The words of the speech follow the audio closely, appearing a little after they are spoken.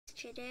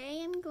today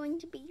I'm going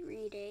to be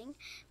reading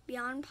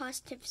Beyond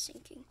Positive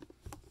Thinking.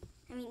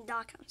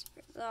 .com.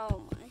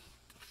 Oh my.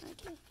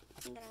 Okay,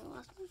 and then I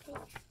lost my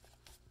page.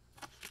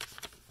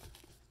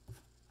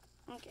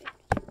 Okay.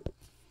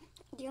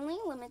 The only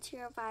limit to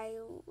your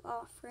value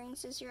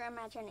offerings is your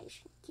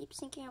imagination. Keep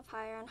thinking of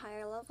higher and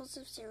higher levels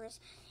of service.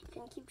 You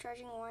can keep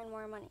charging more and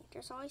more money.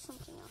 There's always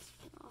something else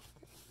you can offer.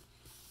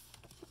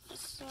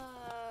 So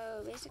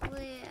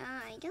basically,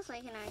 I guess I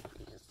can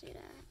actually just do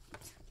that.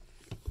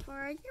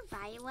 For your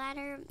value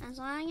ladder, as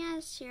long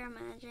as your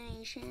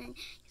imagination can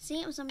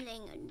think of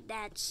something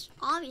that's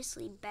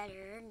obviously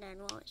better than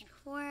what was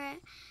before it,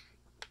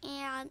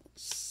 and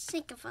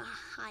think of a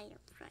higher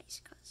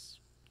price, because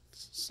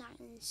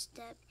certain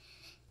step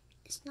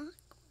is not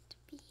going to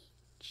be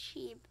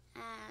cheap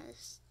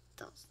as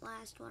the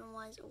last one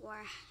was,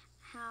 or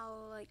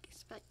how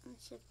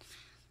expensive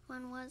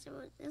one was.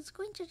 It's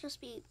going to just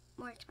be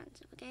more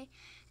expensive, okay?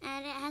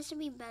 And it has to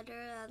be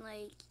better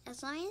than,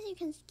 as long as you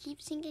can keep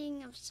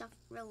thinking of stuff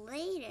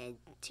related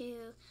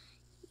to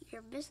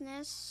your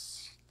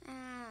business,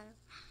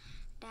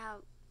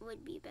 that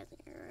would be better.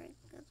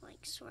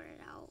 Sort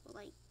it out.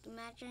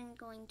 Imagine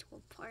going to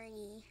a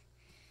party,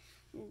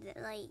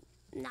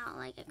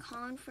 not a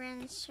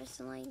conference or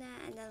something like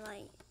that, and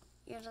then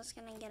you're just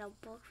gonna get a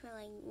book for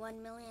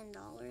 $1 million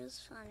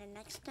on the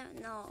next step.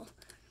 No.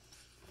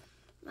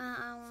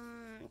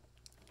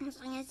 As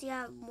long as you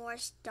have more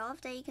stuff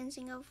that you can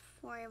think of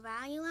for your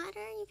value ladder,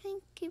 you can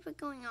keep it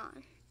going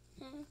on.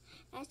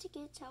 As to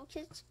kids, how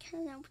kids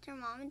can help their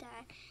mom and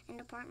dad. An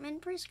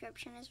apartment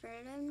prescription is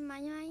written by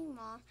my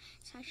mom.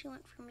 So she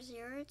went from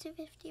 0 to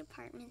 50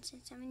 apartments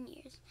in 7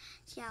 years.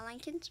 So yeah,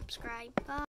 like and subscribe. Bye.